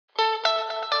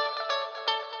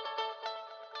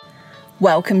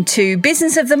Welcome to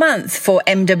Business of the Month for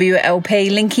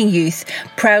MWLP Linking Youth,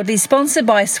 proudly sponsored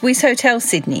by Swiss Hotel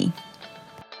Sydney.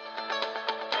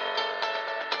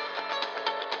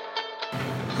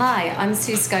 Hi, I'm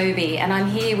Sue Scobie and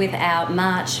I'm here with our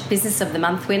March Business of the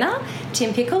Month winner,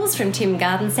 Tim Pickles from Tim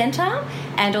Garden Centre,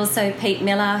 and also Pete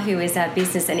Miller, who is our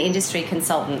business and industry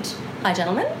consultant. Hi,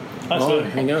 gentlemen. Hi, Sue.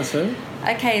 How you going, Sue?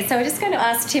 Okay, so we're just going to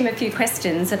ask Tim a few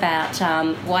questions about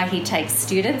why he takes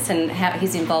students and how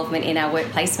his involvement in our work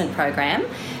placement program.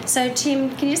 So, Tim,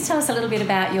 can you just tell us a little bit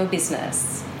about your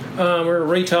business? We're a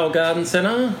retail garden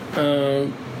centre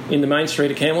in the main street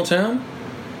of Campbelltown.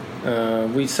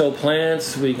 We sell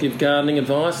plants, we give gardening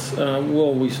advice.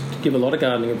 We give a lot of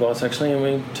gardening advice, actually, and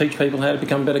we teach people how to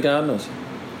become better gardeners.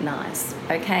 Nice.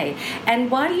 Okay.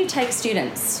 And why do you take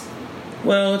students?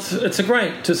 Well, it's a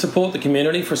great to support the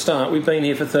community for a start. We've been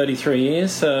here for 33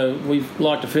 years, so we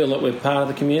like to feel that we're part of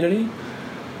the community.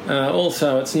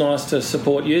 Also, it's nice to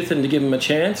support youth and to give them a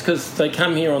chance, because they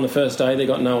come here on the first day, they've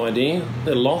got no idea,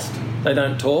 they're lost, they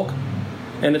don't talk.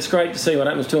 And it's great to see what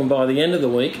happens to them by the end of the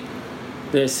week.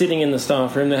 They're sitting in the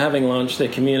staff room, they're having lunch, they're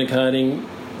communicating,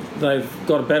 they've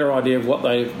got a better idea of what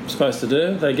they're supposed to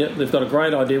do. They've got a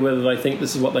great idea whether they think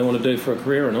this is what they want to do for a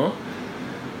career or not.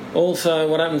 Also,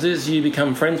 what happens is you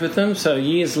become friends with them, so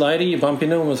years later you bump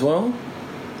into them as well.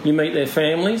 You meet their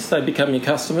families, they become your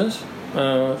customers.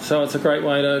 So it's a great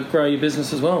way to grow your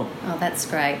business as well. Oh, that's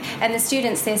great. And the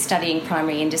students, they're studying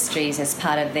primary industries as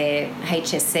part of their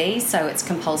HSC, so it's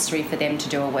compulsory for them to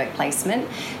do a work placement.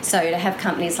 So to have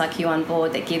companies like you on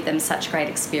board that give them such great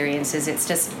experiences, it's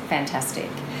just fantastic.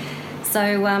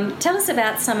 So tell us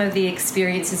about some of the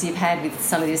experiences you've had with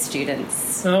some of your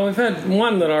students. We've had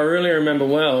one that I really remember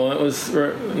well. It was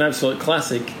an absolute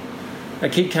classic. A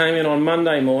kid came in on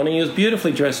Monday morning. He was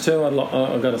beautifully dressed too,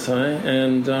 I've got to say,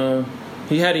 and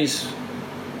he had his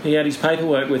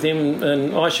paperwork with him,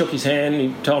 and I shook his hand.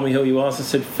 He told me who he was. I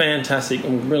said, "Fantastic!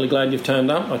 I'm really glad you've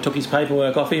turned up." I took his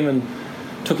paperwork off him and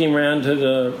took him round to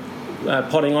the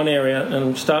potting on area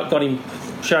and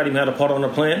showed him how to pot on a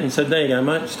plant and said, "There you go,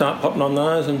 mate. Start potting on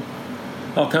those, and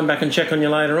I'll come back and check on you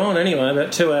later on." Anyway,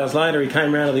 about 2 hours later, he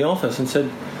came round to the office and said,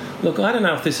 "Look, I don't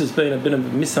know if this has been a bit of a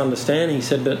misunderstanding," he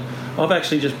said, "but I've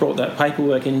actually just brought that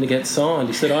paperwork in to get signed."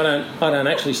 He said, I don't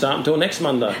actually start until next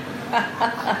Monday."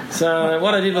 So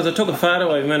what I did was I took a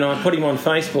photo of him and I put him on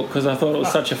Facebook because I thought it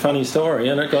was such a funny story,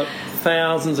 and it got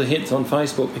thousands of hits on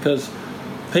Facebook because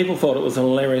people thought it was a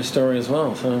hilarious story as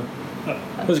well. So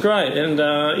it was great, and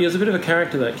he was a bit of a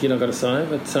character, that kid, I've got to say.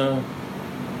 But,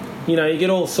 you get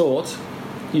all sorts.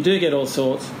 You do get all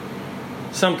sorts.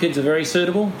 Some kids are very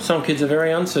suitable, some kids are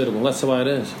very unsuitable. That's the way it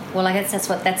is. Well, I guess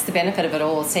that's the benefit of it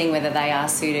all, seeing whether they are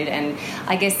suited. And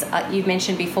I guess you've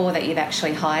mentioned before that you've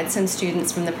actually hired some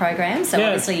students from the program, so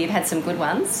obviously you've had some good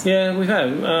ones. Yeah, we've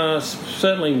had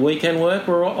certainly weekend work.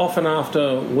 We're often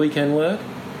after weekend work.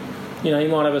 You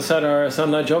might have a Saturday or a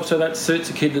Sunday job, so that suits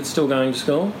a kid that's still going to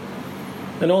school.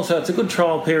 And also it's a good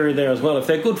trial period there as well. If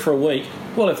they're good for a week,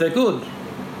 if they're good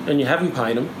and you haven't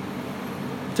paid them,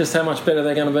 just how much better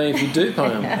they're going to be if you do pay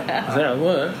them. That's how it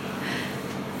works.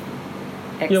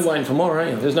 You're waiting for more,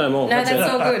 aren't you? There's no more. No,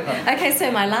 that's all good. Okay, so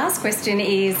my last question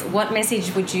is, what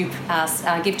message would you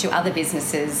give to other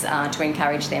businesses to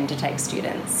encourage them to take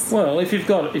students? Well, if you've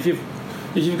got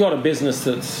a business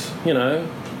that's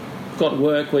got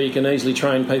work where you can easily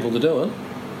train people to do it,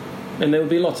 and there will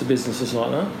be lots of businesses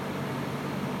like that.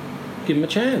 Give them a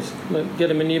chance. Get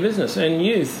them into your business. And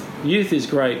youth is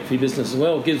great for your business as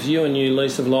well. It gives you a new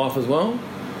lease of life as well.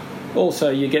 Also,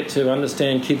 you get to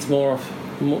understand kids more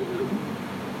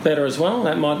better as well.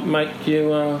 That might make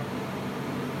you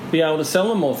be able to sell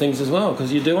them more things as well,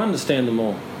 because you do understand them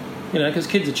more. Because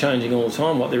kids are changing all the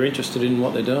time, what they're interested in,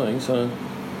 what they're doing. So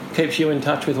it keeps you in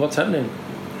touch with what's happening.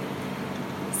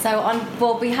 So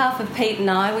on behalf of Pete and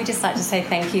I, we'd just like to say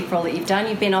thank you for all that you've done.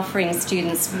 You've been offering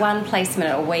students one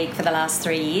placement a week for the last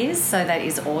 3 years, so that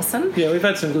is awesome. Yeah, we've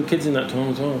had some good kids in that time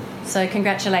as well. So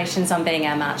congratulations on being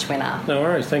our March winner. No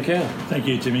worries, thank you. Thank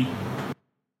you, Timmy.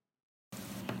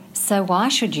 So why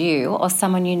should you or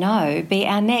someone you know be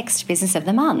our next Business of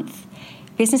the Month?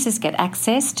 Businesses get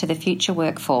access to the future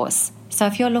workforce. So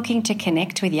if you're looking to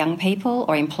connect with young people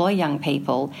or employ young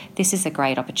people, this is a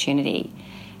great opportunity.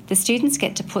 The students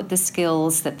get to put the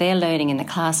skills that they're learning in the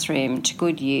classroom to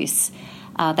good use.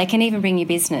 They can even bring you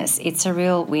business. It's a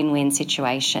real win-win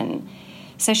situation.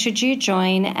 So should you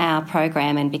join our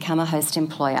program and become a host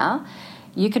employer,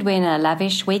 you could win a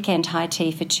lavish weekend high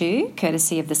tea for two,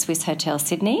 courtesy of the Swiss Hotel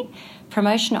Sydney,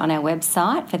 promotion on our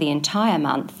website for the entire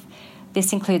month.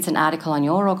 This includes an article on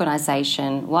your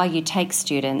organisation while you take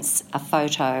students, a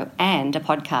photo and a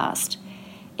podcast.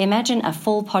 Imagine a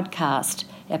full podcast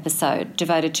episode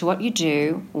devoted to what you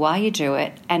do, why you do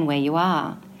it, and where you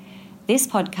are. This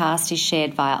podcast is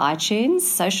shared via iTunes,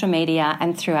 social media,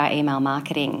 and through our email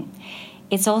marketing.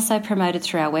 It's also promoted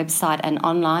through our website and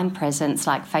online presence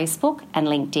like Facebook and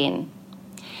LinkedIn.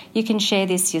 You can share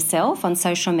this yourself on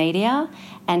social media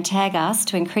and tag us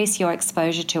to increase your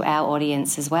exposure to our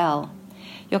audience as well.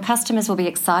 Your customers will be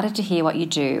excited to hear what you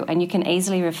do, and you can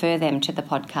easily refer them to the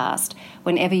podcast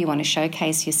whenever you want to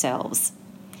showcase yourselves.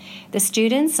 The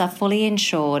students are fully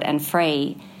insured and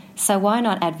free, so why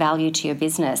not add value to your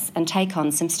business and take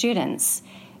on some students?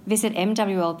 Visit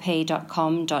mwlp.com.au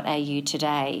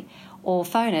today or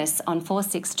phone us on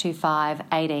 4625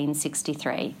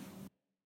 1863.